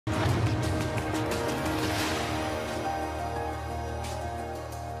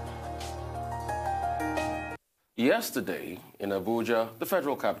Yesterday, in Abuja, the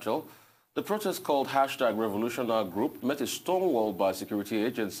federal capital, the protest called #Revolution Group met a stonewall by security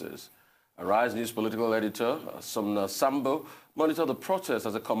agencies. Arise News political editor Somna Sambo monitored the protest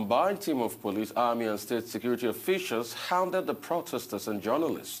as a combined team of police, army and state security officials hounded the protesters and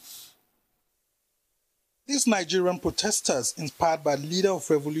journalists. These Nigerian protesters, inspired by leader of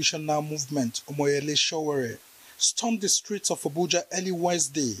Revolution Now movement, Omoruan, stormed the streets of Abuja early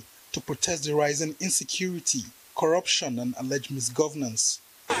Wednesday to protest the rising insecurity, corruption and alleged misgovernance.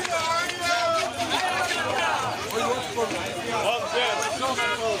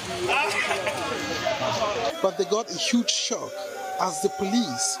 But they got a huge shock as the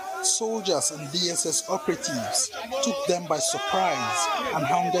police, soldiers and DSS operatives took them by surprise and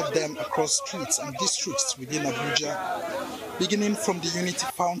hounded them across streets and districts within Abuja, beginning from the Unity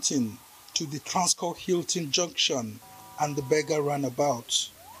Fountain to the Transcorp Hilton Junction and the Beggar Roundabout.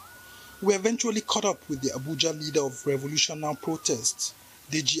 We eventually caught up with the Abuja leader of Revolution Now protests,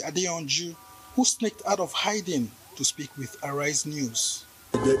 Deji Adesuwa, who sneaked out of hiding to speak with Arise News.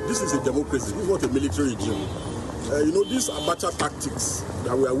 This is a democracy. This is not a military regime. These Abati tactics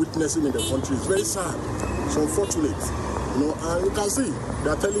that we are witnessing in the country is very sad. It's unfortunate. And you can see they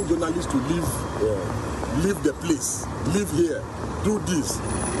are telling journalists to leave the place, leave here, do this.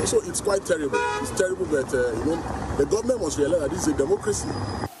 So it's quite terrible. It's terrible, but the government must realize that this is a democracy.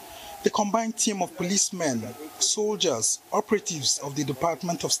 The combined team of policemen, soldiers, operatives of the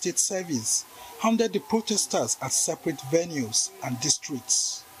Department of State Service hounded the protesters at separate venues and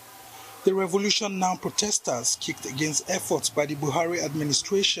districts. The Revolution Now protesters kicked against efforts by the Buhari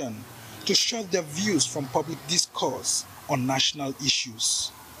administration to shut their views from public discourse on national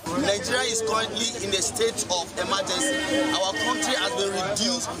issues. Nigeria is currently in a state of emergency. Our country has been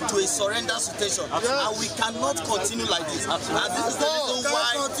reduced to a surrender situation, and we cannot continue like this. And this is the reason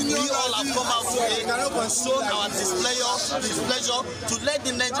why we all have come out today to show our displeasure to let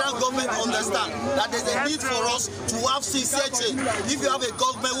the Nigerian government understand that there's a need for us to have sincere change. If you have a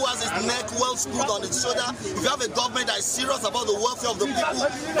government who has its neck well screwed on its shoulder, if you have a government that is serious about the welfare of the people,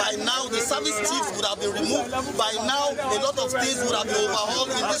 by now the service chiefs would have been removed. By now, a lot of things would have been overhauled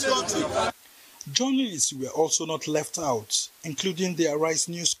in this country. Journalists were also not left out, including the Arise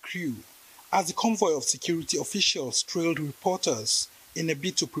News crew, as the convoy of security officials trailed reporters in a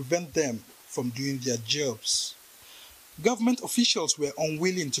bid to prevent them from doing their jobs. Government officials were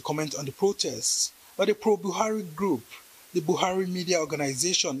unwilling to comment on the protests, but the pro-Buhari group, the Buhari Media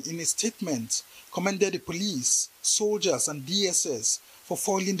Organization, in a statement, commended the police, soldiers and DSS for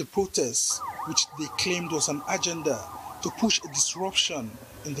foiling the protests, which they claimed was an agenda to push a disruption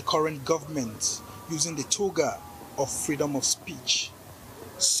in the current government using the toga of freedom of speech.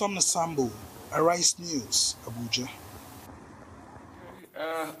 Somna Sambo, Arise News, Abuja.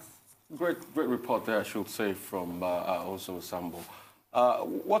 Great report there, I should say, from also Sambo.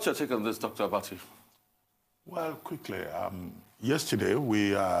 What's your take on this, Dr. Abati? Well, quickly, yesterday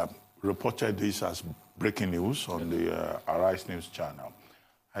we reported this as breaking news on the Arise News channel.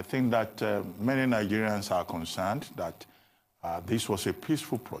 I think that many Nigerians are concerned that this was a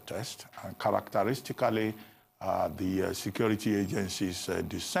peaceful protest, and characteristically, the security agencies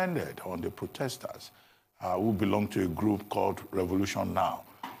descended on the protesters who belong to a group called Revolution Now,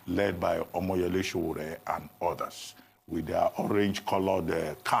 led by Omoruan and others, with their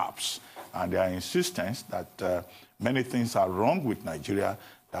orange-colored caps and their insistence that many things are wrong with Nigeria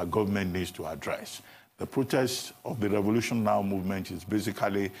that government needs to address. The protest of the Revolution Now movement is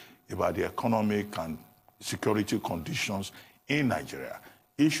basically about the economic and security conditions in Nigeria,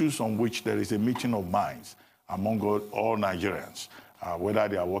 issues on which there is a meeting of minds among all Nigerians, whether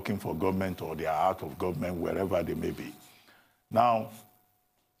they are working for government or they are out of government, wherever they may be. Now,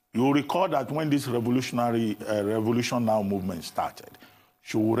 you'll recall that when this Revolution Now movement started,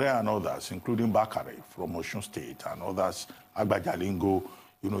 Omoruan and others, including Bakare from Osun State and others, Agbajalingo,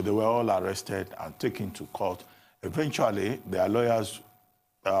 they were all arrested and taken to court. Eventually, their lawyers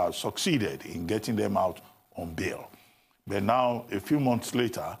succeeded in getting them out on bail. But now, a few months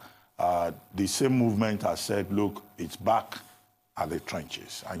later, the same movement has said, look, it's back at the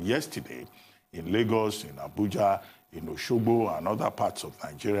trenches. And yesterday, in Lagos, in Abuja, in Osogbo, and other parts of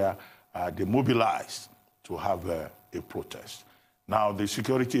Nigeria, they mobilized to have a protest. Now, the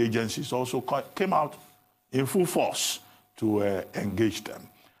security agencies also came out in full force to engage them.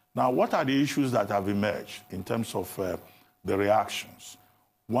 Now, what are the issues that have emerged in terms of the reactions?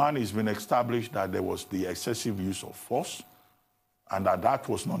 One, it's been established that there was the excessive use of force, and that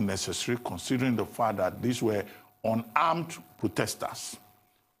was not necessary, considering the fact that these were unarmed protesters.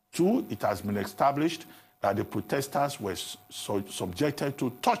 Two, it has been established that the protesters were subjected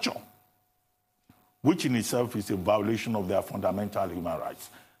to torture. which in itself is a violation of their fundamental human rights.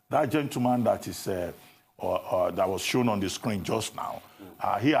 That gentleman that is that was shown on the screen just now,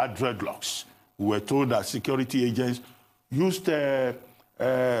 he had dreadlocks. We were told that security agents used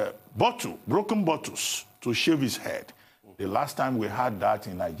broken bottles to shave his head. The last time we had that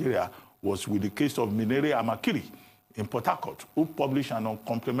in Nigeria was with the case of Minere Amakiri in Port Harcourt, who published an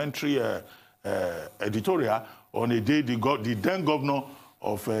uncomplimentary editorial on a day the then governor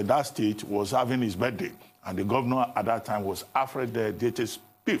of that state was having his birthday. And the governor at that time was Alfred Dates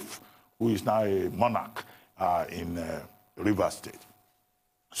Piff, who is now a monarch in Rivers State.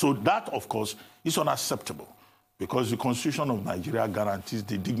 So that, of course, is unacceptable because the Constitution of Nigeria guarantees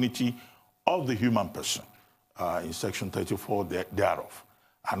the dignity of the human person in Section 34 thereof.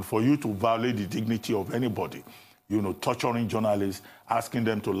 And for you to violate the dignity of anybody, torturing journalists, asking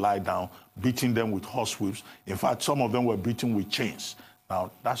them to lie down, beating them with horsewhips. In fact, some of them were beaten with chains.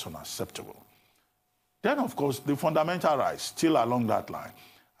 Now, that's unacceptable. Then, of course, the fundamental rights, still along that line.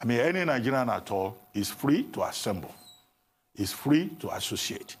 I mean, any Nigerian at all is free to assemble, is free to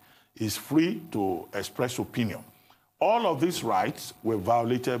associate, is free to express opinion. All of these rights were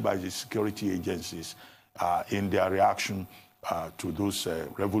violated by the security agencies in their reaction to those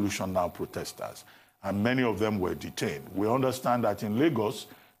Revolution Now protesters. And many of them were detained. We understand that in Lagos,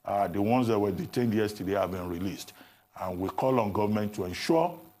 the ones that were detained yesterday have been released. And we call on government to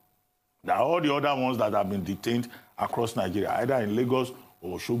ensure that all the other ones that have been detained across Nigeria, either in Lagos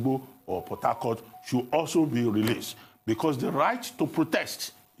or Osogbo or Port Harcourt, should also be released. Because the right to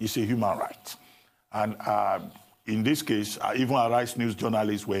protest is a human right. And in this case, even Arise News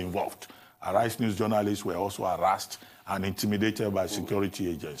journalists were involved. Arise News journalists were also harassed and intimidated by security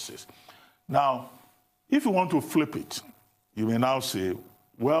agencies. Now, if you want to flip it, you may now say,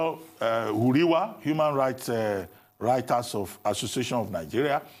 well, Huriwa, Human Rights Writers of Association of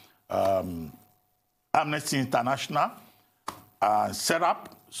Nigeria, Amnesty International, SERAP,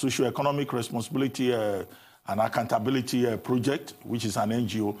 Socioeconomic Responsibility and Accountability Project, which is an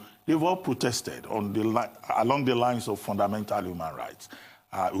NGO, they've all protested along the lines of fundamental human rights.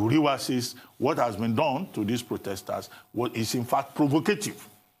 Huriwa says what has been done to these protesters is in fact provocative,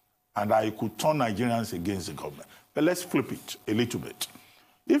 and it could turn Nigerians against the government. But let's flip it a little bit.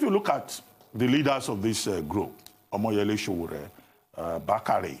 If you look at the leaders of this group, Omoyele Sowore,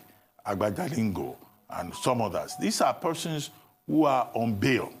 Bakare, Agbadalingo, and some others, these are persons who are on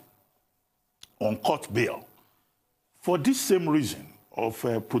bail, on court bail, for this same reason of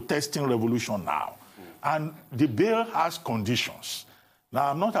protesting Revolution Now. And the bail has conditions.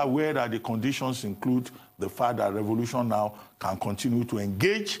 Now, I'm not aware that the conditions include the fact that Revolution Now can continue to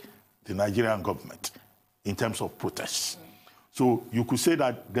engage the Nigerian government in terms of protests. So you could say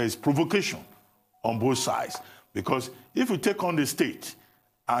that there is provocation on both sides. Because if you take on the state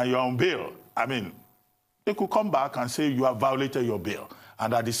and you're on bail, I mean, they could come back and say you have violated your bail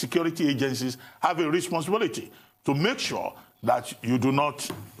and that the security agencies have a responsibility to make sure that you do not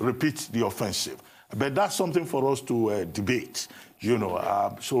repeat the offensive. But that's something for us to debate,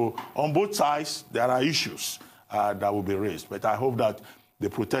 So on both sides, there are issues that will be raised. But I hope that the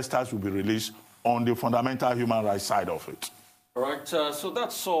protesters will be released on the fundamental human rights side of it. All right, so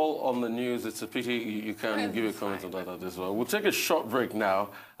that's all on the news. It's a pity you can give a comment on that as well. We'll take a short break now,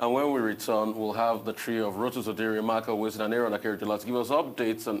 and when we return, we'll have the trio of Rotus, Odiri, Michael Wilson, and Aaron Akeritola to give us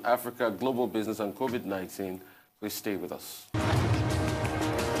updates on Africa, global business, and COVID-19. Please stay with us.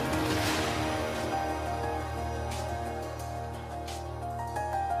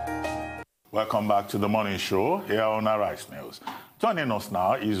 Welcome back to the morning show here on Arise News. Joining us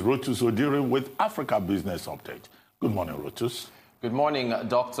now is Rotus Odiri with Africa Business Update. Good morning, Rotus. Good morning,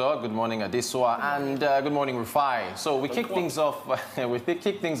 Doctor. Good morning, Adesuwa, and good morning, Rufai. So we kick things off.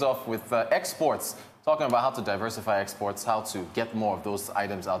 With exports. Talking about how to diversify exports, how to get more of those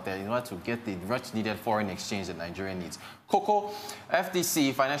items out there in order to get the much-needed foreign exchange that Nigeria needs. Cocoa,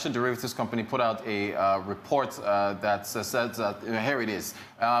 FDC, Financial Derivatives Company, put out a report that says that, here it is,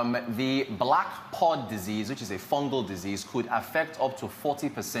 the black pod disease, which is a fungal disease, could affect up to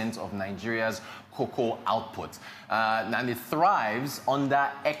 40% of Nigeria's cocoa output. And it thrives under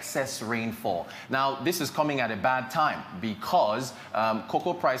excess rainfall. Now, this is coming at a bad time because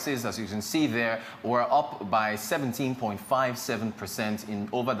cocoa prices, as you can see there, were up by 17.57%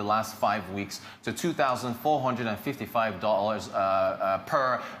 over the last 5 weeks to $2,455 $85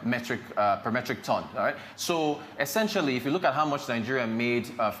 per metric ton. All right. So essentially, if you look at how much Nigeria made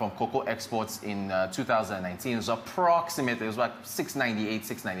from cocoa exports in 2019, it was approximately, it was like 698,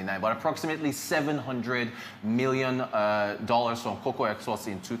 699, but approximately $700 million from cocoa exports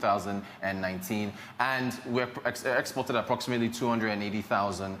in 2019, and we exported approximately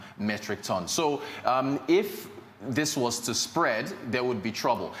 280,000 metric tons. So if this was to spread, there would be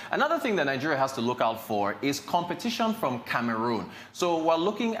trouble. Another thing that Nigeria has to look out for is competition from Cameroon. So we're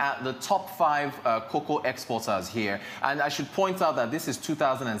looking at the top 5 cocoa exporters here. And I should point out that this is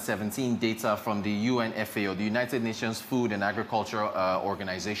 2017 data from the UNFAO, the United Nations Food and Agriculture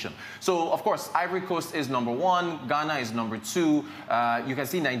Organization. So, of course, Ivory Coast is number 1, Ghana is number 2. You can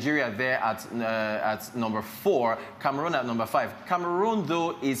see Nigeria there at number 4, Cameroon at number 5. Cameroon,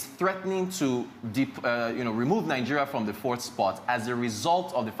 though, is threatening to remove Nigeria from the 4th spot as a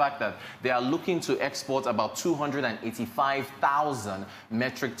result of the fact that they are looking to export about 285,000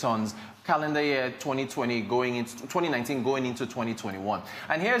 metric tons calendar year 2019 going into 2021.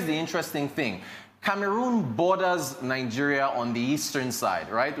 And here's the interesting thing. Cameroon borders Nigeria on the eastern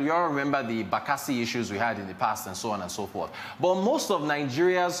side, right? We all remember the Bakassi issues we had in the past and so on and so forth. But most of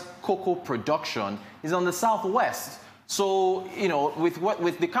Nigeria's cocoa production is on the southwest. So, you know,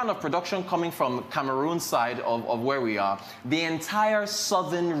 with the kind of production coming from Cameroon's side of where we are, the entire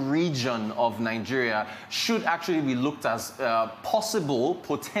southern region of Nigeria should actually be looked as possible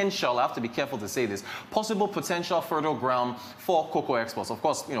potential, I have to be careful to say this, possible potential fertile ground for cocoa exports. Of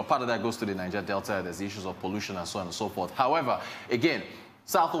course, you know, part of that goes to the Niger Delta. There's the issues of pollution and so on and so forth. However, again,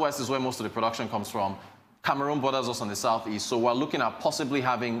 southwest is where most of the production comes from. Cameroon borders us on the southeast, so we're looking at possibly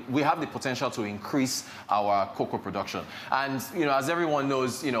we have the potential to increase our cocoa production. And, you know, as everyone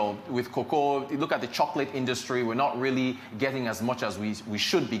knows, you know, with cocoa, you look at the chocolate industry, we're not really getting as much as we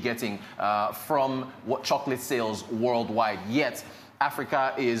should be getting from what chocolate sales worldwide yet.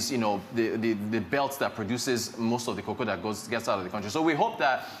 Africa is, you know, the belt that produces most of the cocoa that gets out of the country. So we hope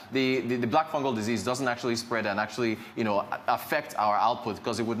that the black fungal disease doesn't actually spread and actually, you know, affect our output,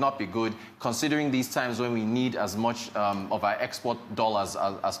 because it would not be good considering these times when we need as much of our export dollars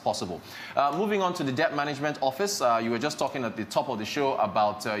as possible. Moving on to the Debt Management Office, you were just talking at the top of the show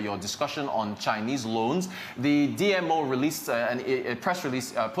about your discussion on Chinese loans. The DMO released a press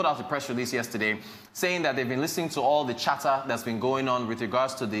release, put out a press release yesterday, saying that they've been listening to all the chatter that's been going on with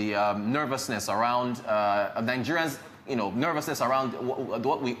regards to the nervousness around Nigerians, you know, nervousness around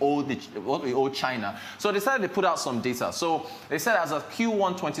what we owe China. So they decided to put out some data. So they said as of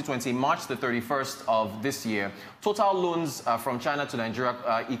Q1 2020, March the 31st of this year, total loans from China to Nigeria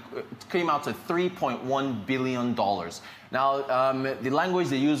came out to $3.1 billion. Now, the language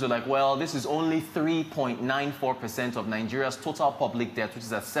they use are like, well, this is only 3.94% of Nigeria's total public debt, which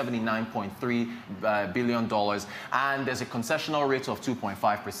is at $79.3 billion. And there's a concessional rate of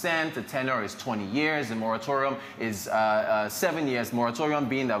 2.5%. The tenor is 20 years. The moratorium is 7 years. Moratorium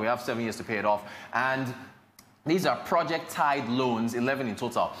being that we have 7 years to pay it off. And these are project-tied loans, 11 in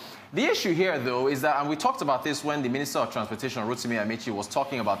total. The issue here, though, is that, and we talked about this when the Minister of Transportation, Rotimi Amechi, was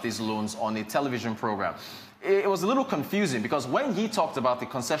talking about these loans on a television program. It was a little confusing because when he talked about the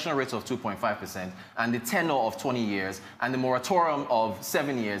concession rate of 2.5% and the tenor of 20 years and the moratorium of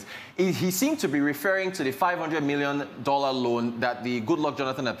 7 years, he seemed to be referring to the $500 million loan that the Goodluck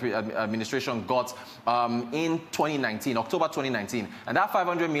Jonathan administration got in 2019, October 2019. And that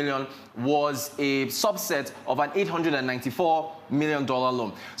 $500 million was a subset of an $894 million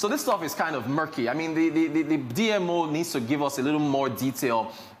loan. So this stuff is kind of murky. I mean, the DMO needs to give us a little more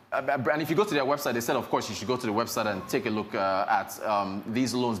detail. And if you go to their website, they said, of course, you should go to the website and take a look at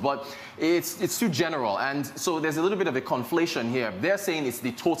these loans. But it's too general. And so there's a little bit of a conflation here. They're saying it's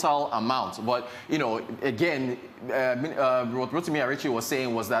the total amount. But, you know, again, what Rotimi Amechi was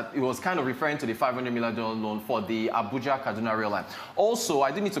saying was that it was kind of referring to the $500 million loan for the Abuja-Kaduna rail line. Also,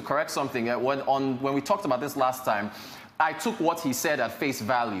 I do need to correct something. When we talked about this last time, I took what he said at face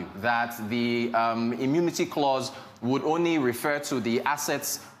value, that the immunity clause would only refer to the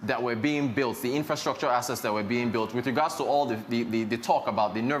assets that were being built, the infrastructure assets that were being built, with regards to all the talk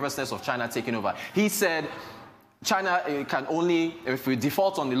about the nervousness of China taking over. He said China can only, if we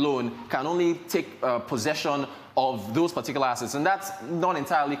default on the loan, can only take possession of those particular assets, and that's not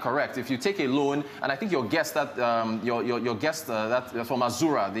entirely correct. If you take a loan, and I think your guest that your guest that from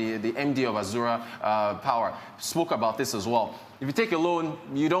Azura, the MD of Azura Power, spoke about this as well. if you take a loan,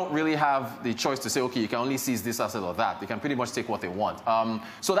 you don't really have the choice to say, okay, you can only seize this asset or that. They can pretty much take what they want.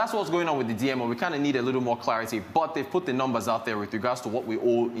 So that's what's going on with the DMO. We kind of need a little more clarity, but they've put the numbers out there with regards to what we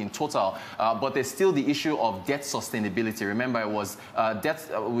owe in total. But there's still the issue of debt sustainability. Remember, it was debt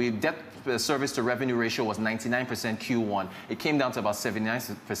service to revenue ratio was 99% Q1. It came down to about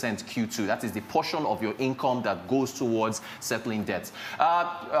 79% Q2. That is the portion of your income that goes towards settling debts.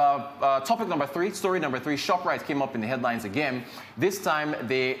 Topic number 3, story number 3, ShopRite came up in the headlines again. This time,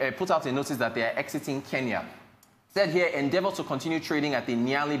 they put out a notice that they are exiting Kenya. Said here, endeavor to continue trading at the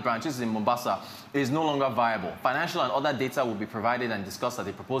Nyali branches in Mombasa is no longer viable. Financial and other data will be provided and discussed at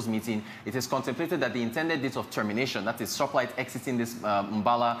the proposed meeting. It is contemplated that the intended date of termination, that is ShopRite exiting this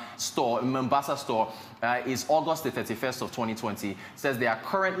Mombasa store, is August the 31st of 2020. Says there are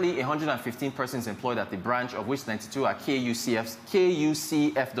currently 115 persons employed at the branch, of which 92 are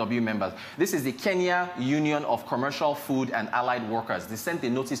KUCFW members. This is the Kenya Union of Commercial, Food and Allied Workers. They sent a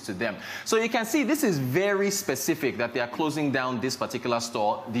notice to them. So you can see this is very specific that they are closing down this particular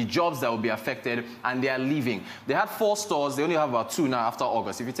store, the jobs that will be affected, and they are leaving. They had 4 stores. They only have about 2 now after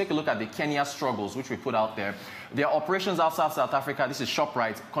August. If you take a look at the Kenya struggles, which we put out there, their operations outside South Africa, this is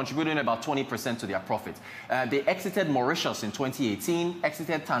ShopRite, contributing about 20% to their profit. They exited Mauritius in 2018,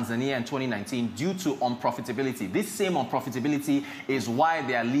 exited Tanzania in 2019 due to unprofitability. This same unprofitability is why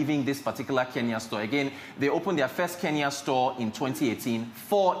they are leaving this particular Kenya store. Again, they opened their first Kenya store in 2018,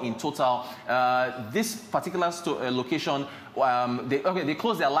 4 in total. This particular location, they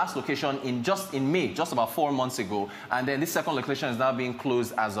closed their last location in May, just about 4 months ago, and then this second location is now being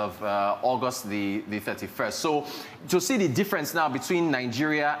closed as of August the 31st. So to see the difference now between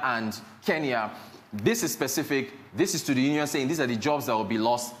Nigeria and Kenya, this is specific. This is to the union saying these are the jobs that will be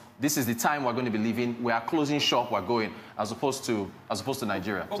lost. This is the time we're going to be leaving. We are closing shop. We're going, as opposed to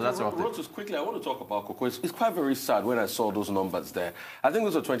Nigeria. Okay, so that's what. Rotus, quickly, I want to talk about cocoa. It's quite very sad when I saw those numbers there. I think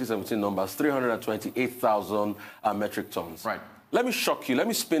those are 2017 numbers, 328,000 metric tons. Right. Let me shock you. Let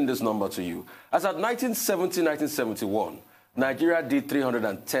me spin this number to you. As at 1970, 1971, Nigeria did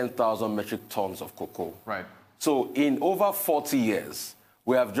 310,000 metric tons of cocoa. Right. So in over 40 years,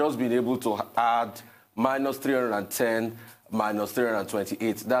 we have just been able to add minus 310, minus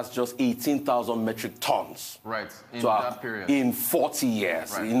 328. That's just 18,000 metric tons. Right, in that period. In 40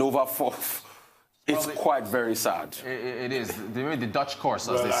 years, right. In over 4. It's quite very sad. It is. They made the Dutch course,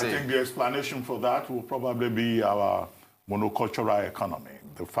 as they say. I think the explanation for that will probably be our monocultural economy.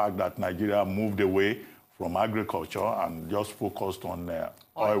 The fact that Nigeria moved away from agriculture and just focused on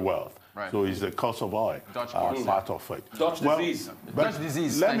oil wealth. Right. So it's the cost of oil part of it. Dutch disease. Dutch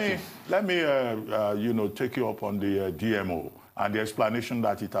disease. Let me take you up on the DMO and the explanation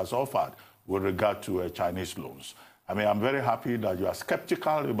that it has offered with regard to Chinese loans. I mean, I'm very happy that you are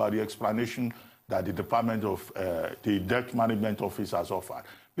skeptical about the explanation that the Department of the Debt Management Office has offered,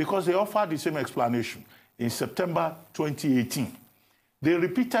 because they offered the same explanation in September 2018. They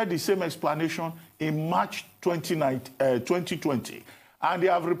repeated the same explanation in March 2020. And they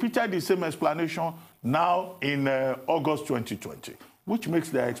have repeated the same explanation now in August 2020, which makes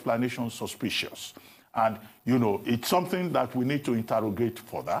their explanation suspicious. And, it's something that we need to interrogate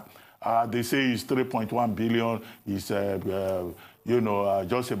further. They say it's 3.1 billion, is,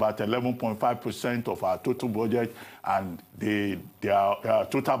 just about 11.5% of our total budget, and their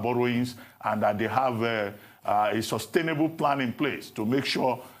total borrowings, and that they have a sustainable plan in place to make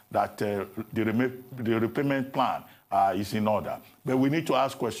sure that the repayment plan is in order. But we need to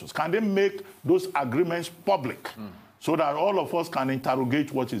ask questions. Can they make those agreements public so that all of us can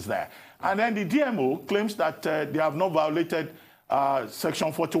interrogate what is there? And then the DMO claims that they have not violated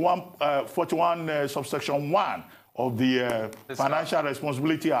Section 41, subsection 1 of the Financial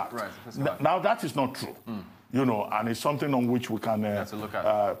Responsibility Act. Right. Now, that is not true, and it's something on which we can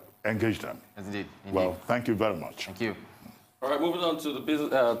engage them. Yes, indeed. Well, thank you very much. Thank you. All right, moving on to the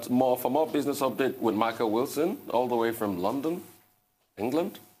business, more business update with Michael Wilson, all the way from London,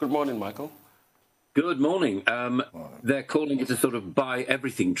 England. Good morning, Michael. Good morning. They're calling it a sort of buy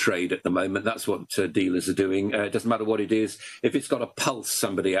everything trade at the moment. That's what dealers are doing. It doesn't matter what it is. If it's got a pulse,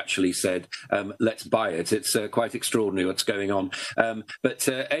 somebody actually said, let's buy it. It's quite extraordinary what's going on. But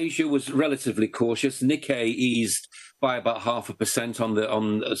Asia was relatively cautious. Nikkei eased by about 0.5%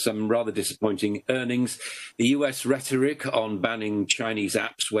 on some rather disappointing earnings. The US rhetoric on banning Chinese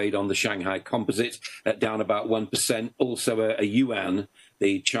apps weighed on the Shanghai Composite, down about 1%. Also a yuan,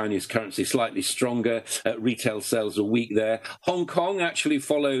 the Chinese currency, slightly stronger. Retail sales are weak there. Hong Kong actually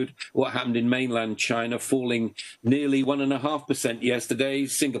followed what happened in mainland China, falling nearly 1.5% yesterday.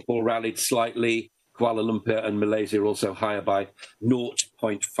 Singapore rallied slightly. Kuala Lumpur and Malaysia also higher by 0.5%.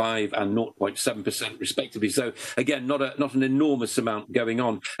 0.5 and 0.7% respectively. So again, not an enormous amount going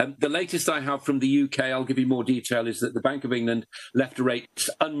on. The latest I have from the UK, I'll give you more detail, is that the Bank of England left rates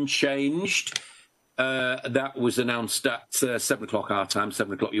unchanged. That was announced at 7 o'clock our time,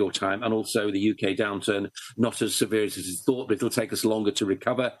 7 o'clock your time, and also the UK downturn not as severe as it is thought, but it'll take us longer to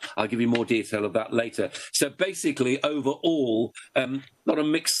recover. I'll give you more detail of that later. So basically, overall, lot of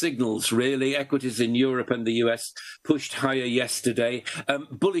mixed signals, really. Equities in Europe and the US pushed higher yesterday.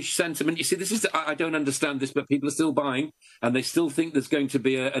 Bullish sentiment. You see, this is, I don't understand this, but people are still buying, and they still think there's going to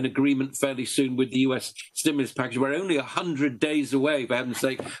be an agreement fairly soon with the US stimulus package. We're only 100 days away, for heaven's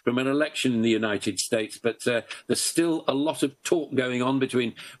sake, from an election in the United States, but there's still a lot of talk going on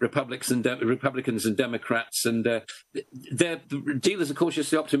between Republicans and Democrats, and the dealers are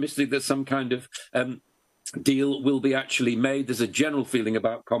cautiously optimistic that some kind of deal will be actually made. There's a general feeling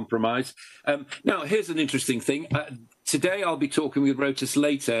about compromise. Now, here's an interesting thing. Today, I'll be talking with Rotus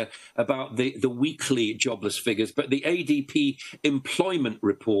later about the weekly jobless figures, but the ADP employment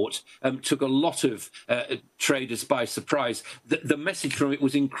report took a lot of traders by surprise. The message from it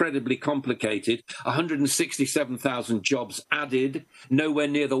was incredibly complicated. 167,000 jobs added, nowhere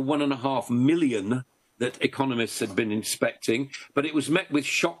near the 1.5 million that economists had been inspecting, but it was met with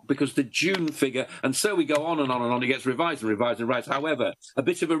shock because the June figure, and so we go on and on and on, it gets revised and revised and revised. However, a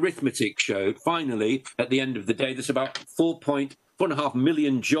bit of arithmetic showed, finally, at the end of the day, there's about 4.5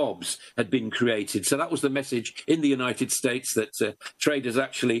 million jobs had been created. So that was the message in the United States that traders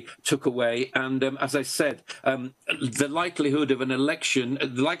actually took away. And as I said, the likelihood of an election,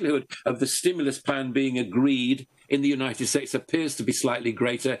 the likelihood of the stimulus plan being agreed in the United States appears to be slightly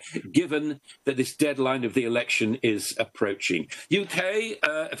greater, given that this deadline of the election is approaching. UK,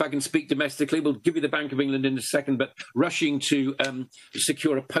 if I can speak domestically, we'll give you the Bank of England in a second, but rushing to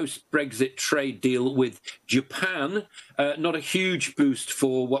secure a post-Brexit trade deal with Japan. Not a huge boost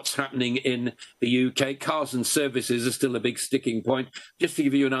for what's happening in the UK. Cars and services are still a big sticking point. Just to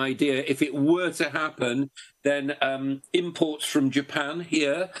give you an idea, if it were to happen, then imports from Japan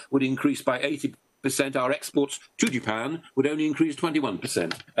here would increase by 80%. Our exports to Japan would only increase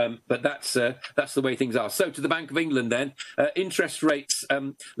 21%. But that's the way things are. So to the Bank of England then, interest rates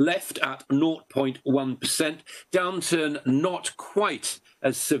left at 0.1%. Downturn not quite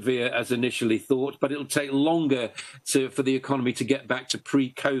as severe as initially thought, but it'll take longer for the economy to get back to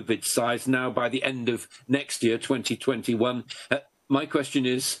pre-COVID size now by the end of next year, 2021. My question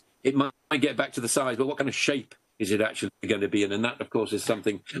is, it might get back to the size, but what kind of shape is it actually going to be in? And that, of course, is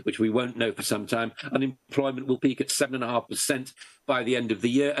something which we won't know for some time. Unemployment will peak at 7.5% by the end of the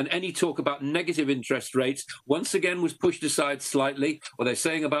year. And any talk about negative interest rates, once again, was pushed aside slightly. What they're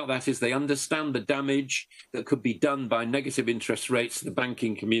saying about that is they understand the damage that could be done by negative interest rates to the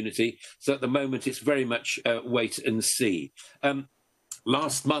banking community. So at the moment, it's very much wait and see.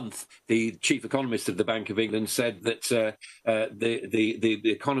 Last month, the chief economist of the Bank of England said that the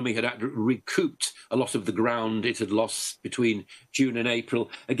economy had recouped a lot of the ground it had lost between June and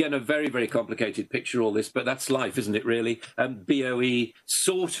April. Again, a very, very complicated picture, all this, but that's life, isn't it, really? BOE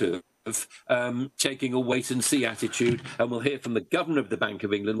sort of taking a wait-and-see attitude, and we'll hear from the governor of the Bank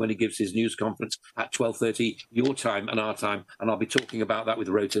of England when he gives his news conference at 12:30 your time and our time, and I'll be talking about that with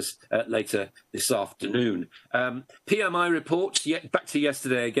Rotus later this afternoon. PMI reports, back to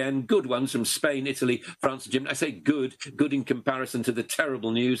yesterday again, good ones from Spain, Italy, France and Germany. I say good in comparison to the terrible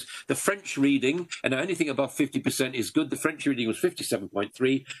news. The French reading, and anything above 50% is good. The French reading was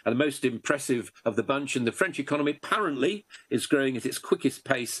 57.3, and the most impressive of the bunch, and the French economy apparently is growing at its quickest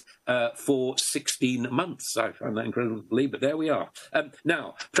pace for 16 months. I find that incredible to believe, but there we are.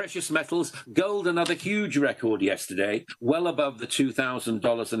 Now, precious metals, gold, another huge record yesterday, well above the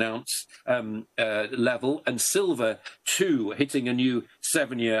 $2,000 an ounce level, and silver, too, hitting a new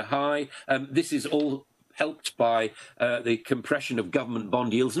 7-year high. This is all helped by the compression of government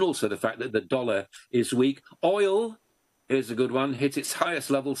bond yields and also the fact that the dollar is weak. Oil, here's a good one, hit its highest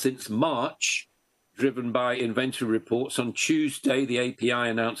level since March, driven by inventory reports. On Tuesday, the API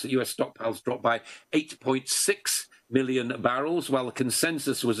announced that US stockpiles dropped by 8.6 million barrels, while the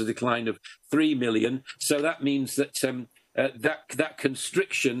consensus was a decline of 3 million. So that means that that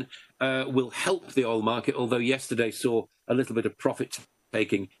constriction will help the oil market, although yesterday saw a little bit of profit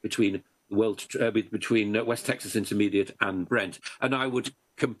taking between West Texas Intermediate and Brent. And I would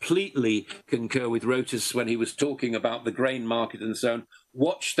completely concur with Rotus when he was talking about the grain market and so on.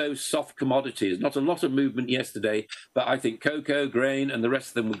 Watch those soft commodities. Not a lot of movement yesterday, but I think cocoa, grain, and the rest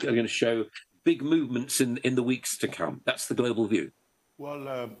of them are going to show big movements in the weeks to come. That's the global view.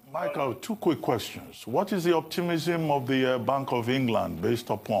 Well, Michael, 2 quick questions. What is the optimism of the Bank of England based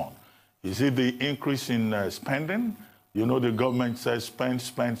upon? Is it the increase in spending, You know, the government says spend,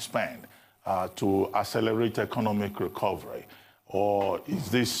 spend, spend to accelerate economic recovery. Or is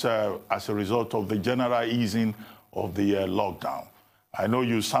this as a result of the general easing of the lockdown? I know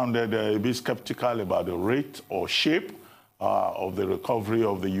you sounded a bit skeptical about the rate or shape of the recovery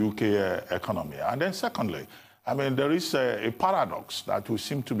of the UK economy. And then secondly, I mean, there is a paradox that we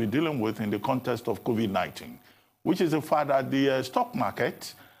seem to be dealing with in the context of COVID-19, which is the fact that the stock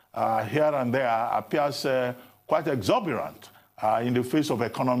market here and there appears quite exorbitant in the face of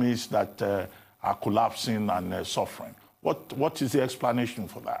economies that are collapsing and suffering. What is the explanation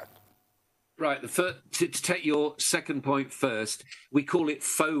for that? Right. To take your second point first, we call it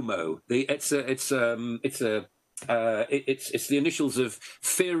FOMO. It's the initials of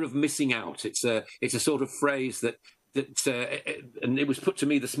fear of missing out. It's a sort of phrase that and it was put to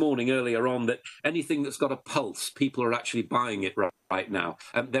me this morning earlier on that anything that's got a pulse, people are actually buying it right now.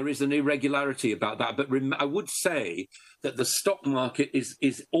 There is an irregularity about that, but I would say that the stock market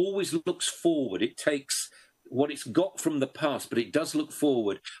is always looks forward. It takes what it's got from the past, but it does look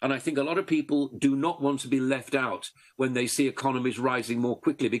forward. And I think a lot of people do not want to be left out when they see economies rising more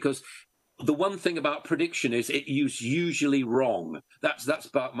quickly, because the one thing about prediction is it is usually wrong. That's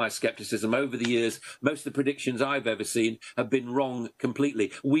part of my skepticism. Over the years, most of the predictions I've ever seen have been wrong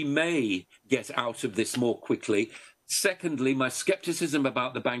completely. We may get out of this more quickly. Secondly, my skepticism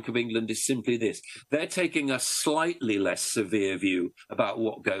about the Bank of England is simply this. They're taking a slightly less severe view about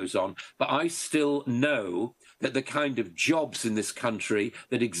what goes on, but I still know that the kind of jobs in this country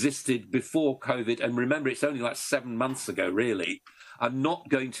that existed before COVID, and remember, it's only like 7 months ago, really, are not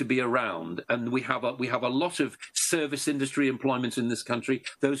going to be around. And we have a lot of service industry employment in this country.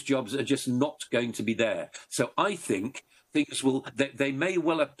 Those jobs are just not going to be there. So I think things they may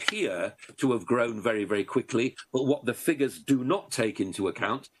well appear to have grown very, very quickly, but what the figures do not take into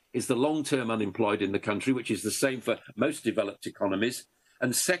account is the long-term unemployed in the country, which is the same for most developed economies.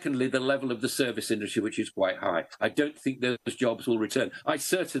 And secondly, the level of the service industry, which is quite high. I don't think those jobs will return. I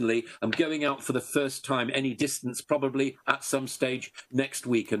certainly am going out for the first time any distance, probably at some stage next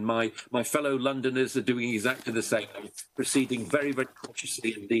week. And my fellow Londoners are doing exactly the same, proceeding very, very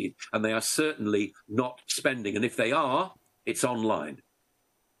cautiously indeed. And they are certainly not spending. And if they are, it's online.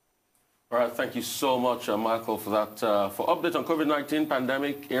 All right, thank you so much, Michael, for that. For update on COVID-19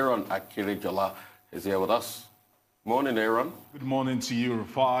 pandemic, Aaron Akirijola is here with us. Morning, Aaron. Good morning to you,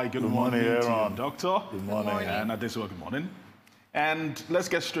 Rufai. Good morning, Aaron. to you, Doctor. Good morning. And Adesuwa, good morning. And let's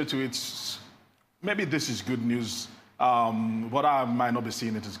get straight to it. Maybe this is good news. What I might not be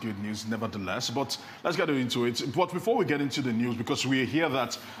seeing it as good news, nevertheless. But let's get into it. But before we get into the news, because we hear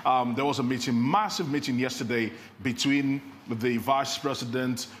that there was a meeting, massive meeting yesterday between the Vice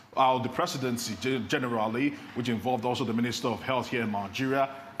President, the Presidency generally, which involved also the Minister of Health here in Nigeria,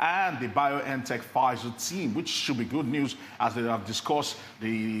 and the BioNTech Pfizer team, which should be good news as they have discussed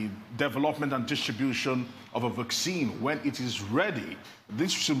the development and distribution of a vaccine when it is ready.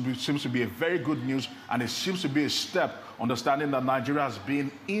 This seems to be a very good news, and it seems to be a step, understanding that Nigeria has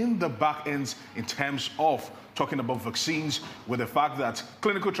been in the back ends in terms of talking about vaccines, with the fact that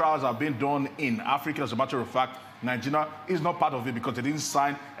clinical trials are being done in Africa. As a matter of fact, Nigeria is not part of it because they didn't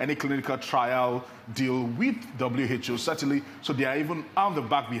sign any clinical trial deal with WHO, certainly. So they are even on the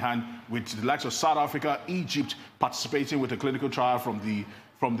back behind, with the likes of South Africa, Egypt participating with a clinical trial from the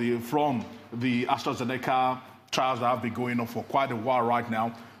AstraZeneca trials that have been going on for quite a while right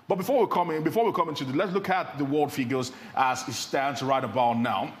now. But before we come into let's look at the world figures as it stands right about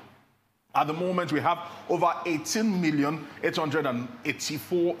now. At the moment, we have over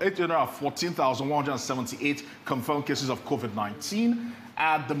 18,814,178 confirmed cases of COVID-19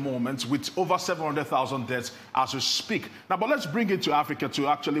 at the moment, with over 700,000 deaths as we speak. Now, but let's bring it to Africa to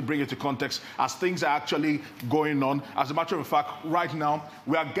actually bring it to context as things are actually going on. As a matter of fact, right now,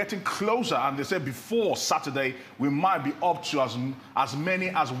 we are getting closer, and they said before Saturday, we might be up to as many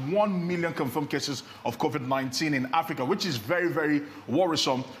as 1 million confirmed cases of COVID-19 in Africa, which is very, very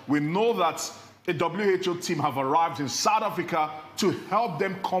worrisome. We know that a WHO team have arrived in South Africa to help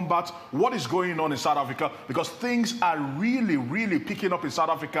them combat what is going on in South Africa, because things are really, really picking up in South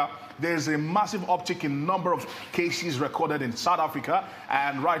Africa. There's a massive uptick in number of cases recorded in South Africa,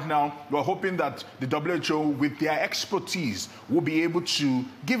 and right now we're hoping that the WHO, with their expertise, will be able to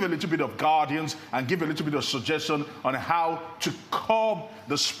give a little bit of guidance and give a little bit of suggestion on how to curb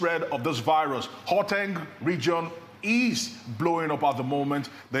the spread of this virus. Gauteng region is blowing up at the moment.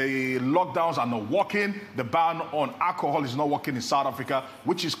 The lockdowns are not working. The ban on alcohol is not working in South Africa,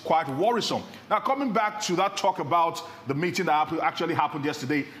 which is quite worrisome. Now, coming back to that talk about the meeting that actually happened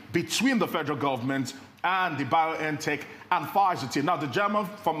yesterday between the federal government and the BioNTech and Pfizer team. Now, the German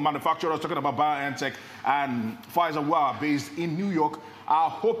manufacturers talking about BioNTech and Pfizer, who are based in New York, are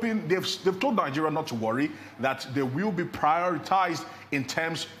hoping, they've told Nigeria not to worry, that they will be prioritized in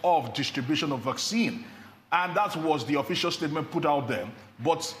terms of distribution of vaccine. And that was the official statement put out there.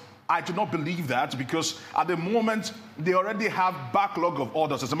 But I do not believe that, because at the moment, they already have backlog of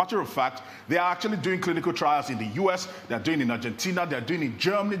orders. As a matter of fact, they are actually doing clinical trials in the US, they're doing in Argentina, they're doing in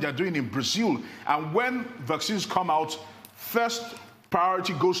Germany, they're doing in Brazil. And when vaccines come out, first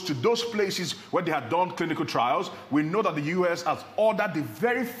priority goes to those places where they have done clinical trials. We know that the US has ordered the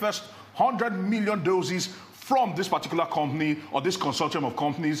very first 100 million doses from this particular company or this consortium of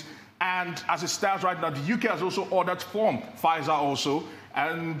companies. And as it stands right now, the UK has also ordered from Pfizer also.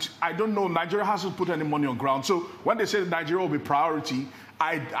 And I don't know, Nigeria hasn't put any money on ground. So when they say Nigeria will be priority,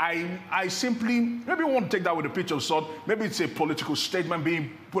 I simply, maybe we won't take that with a pinch of salt. Maybe it's a political statement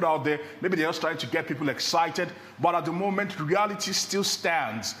being put out there. Maybe they're just trying to get people excited. But at the moment, reality still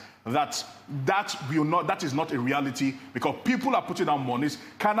stands that is not a reality, because people are putting out monies.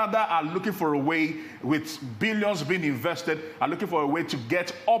 Canada are looking for a way, with billions being invested, are looking for a way to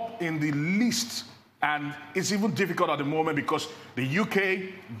get up in the list. And it's even difficult at the moment because the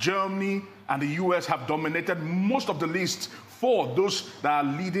UK, Germany, and the US have dominated most of the lists for those that are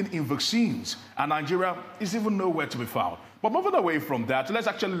leading in vaccines. And Nigeria is even nowhere to be found. But moving away from that, let's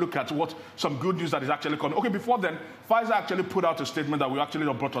actually look at what some good news that is actually coming. Okay, before then, Pfizer actually put out a statement that we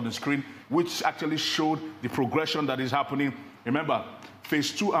actually brought on the screen, which actually showed the progression that is happening. Remember,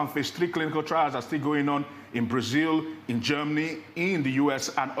 phase 2 and phase 3 clinical trials are still going on in Brazil, in Germany, in the US,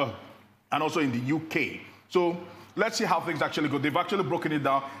 and also in the UK. So let's see how things actually go. They've actually broken it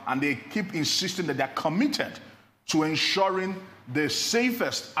down, and they keep insisting that they're committed to ensuring the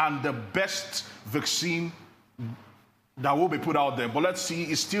safest and the best vaccine that will be put out there. But let's see,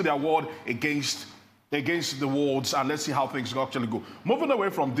 it's still their word against the words, and let's see how things actually go. Moving away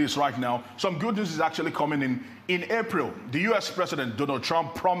from this right now, some good news is actually coming in. In April, the US President Donald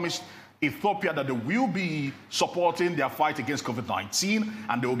Trump promised Ethiopia that they will be supporting their fight against COVID-19,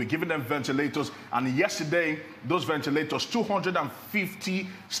 and they will be giving them ventilators. And yesterday, those ventilators, 250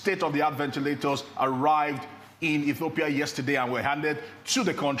 state-of-the-art ventilators, arrived in Ethiopia yesterday and were handed to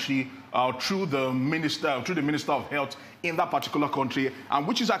the country through the Minister of Health in that particular country, and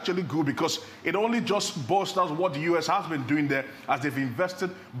which is actually good, because it only just bolsters what the US has been doing there, as they've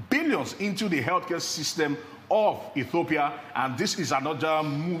invested billions into the healthcare system of Ethiopia, and this is another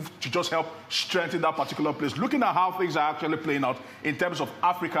move to just help strengthen that particular place. Looking at how things are actually playing out in terms of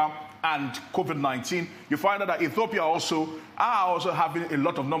Africa and COVID-19, you find out that Ethiopia are also having a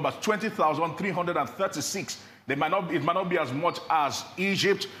lot of numbers, 20,336. It might not be as much as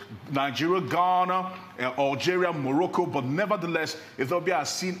Egypt, Nigeria, Ghana, Algeria, Morocco, but nevertheless, Ethiopia has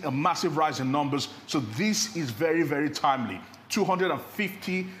seen a massive rise in numbers. So this is very, very timely.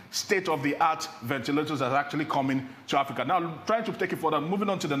 250 state-of-the-art ventilators are actually coming to Africa. Now, trying to take it further, moving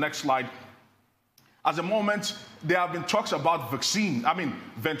on to the next slide. At the moment, there have been talks about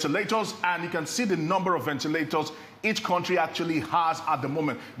ventilators, and you can see the number of ventilators each country actually has at the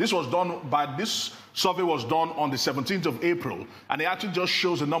moment. This survey was done on the 17th of April, and it actually just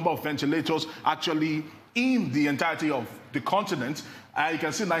shows the number of ventilators actually in the entirety of the continent. You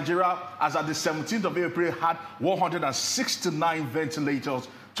can see Nigeria, as at the 17th of April, had 169 ventilators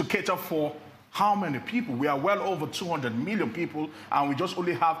to cater for how many people? We are well over 200 million people, and we just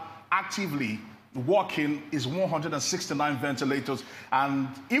only have actively working is 169 ventilators. And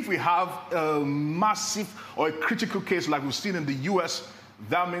if we have a massive or a critical case like we've seen in the US,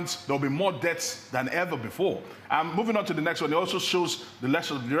 that means there'll be more deaths than ever before. Moving on to the next one, it also shows the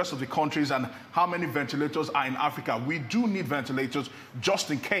rest of the countries and how many ventilators are in Africa. We do need ventilators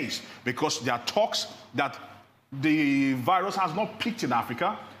just in case, because there are talks that the virus has not peaked in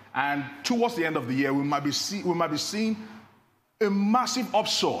Africa, and towards the end of the year, we might be seeing a massive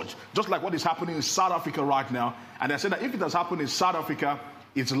upsurge, just like what is happening in South Africa right now. And they said that if it has happened in South Africa,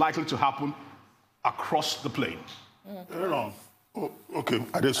 it's likely to happen across the plains. Okay,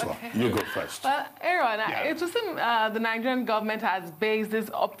 Adesuwa, you go first. Well, Aaron, it was the Nigerian government has based this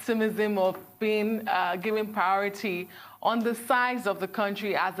optimism of being giving priority on the size of the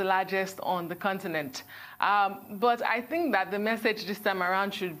country as the largest on the continent. But I think that the message this time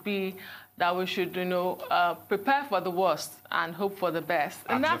around should be that we should, prepare for the worst and hope for the best.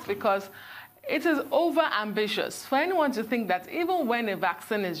 And that's because it is over-ambitious for anyone to think that even when a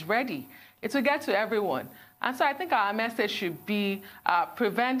vaccine is ready, it will get to everyone. And so I think our message should be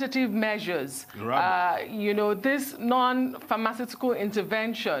preventative measures. This non-pharmaceutical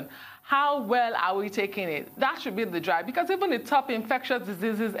intervention how well are we taking it? That should be the drive, because even the top infectious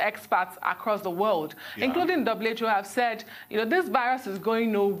diseases experts across the world, including WHO, have said, this virus is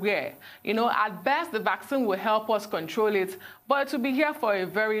going nowhere. At best, the vaccine will help us control it, but it will be here for a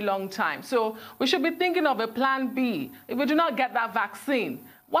very long time. So we should be thinking of a plan B. If we do not get that vaccine,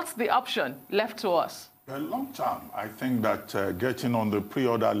 what's the option left to us? Long term, I think that getting on the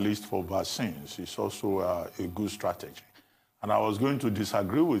pre-order list for vaccines is also a good strategy. And I was going to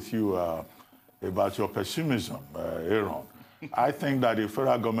disagree with you about your pessimism, Aaron. I think that the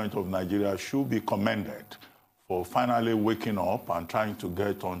federal government of Nigeria should be commended for finally waking up and trying to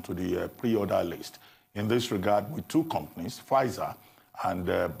get onto the pre-order list. In this regard, with two companies, Pfizer and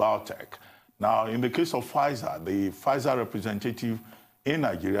Biotech. Now, in the case of Pfizer, the Pfizer representative in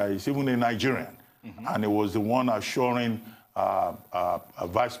Nigeria is even a Nigerian. And it was the one assuring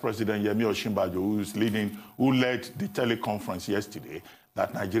Vice President Yemi Osinbajo, who led the teleconference yesterday,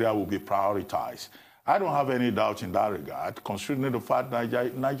 that Nigeria will be prioritized. I don't have any doubt in that regard, considering the fact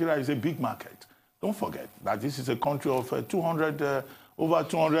that Nigeria is a big market. Don't forget that this is a country of over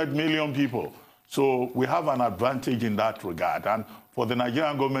 200 million people. So we have an advantage in that regard. And for the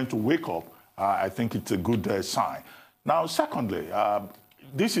Nigerian government to wake up, I think it's a good sign. Now, secondly,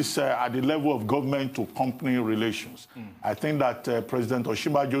 this is at the level of government to company relations. I think that President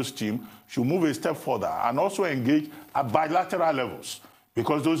Osinbajo's team should move a step further and also engage at bilateral levels,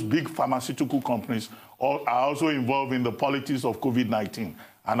 because those big pharmaceutical companies are also involved in the politics of COVID-19.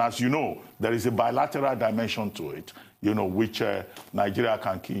 And as you know, there is a bilateral dimension to it, which Nigeria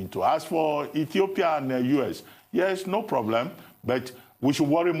can key into. As for Ethiopia and the US, yes, no problem, but we should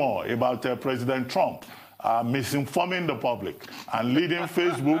worry more about President Trump misinforming the public and leading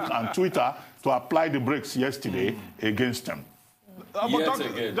Facebook and Twitter to apply the brakes yesterday against him.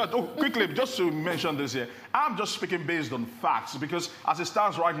 Quickly, just to mention this here, I'm just speaking based on facts, because as it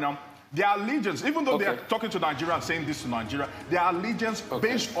stands right now, their allegiance, even though they are talking to Nigeria and saying this to Nigeria, their allegiance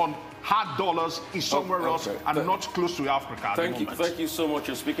based on hard dollars is somewhere else and not close to Africa. Thank you so much.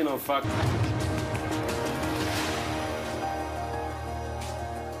 You're speaking on facts.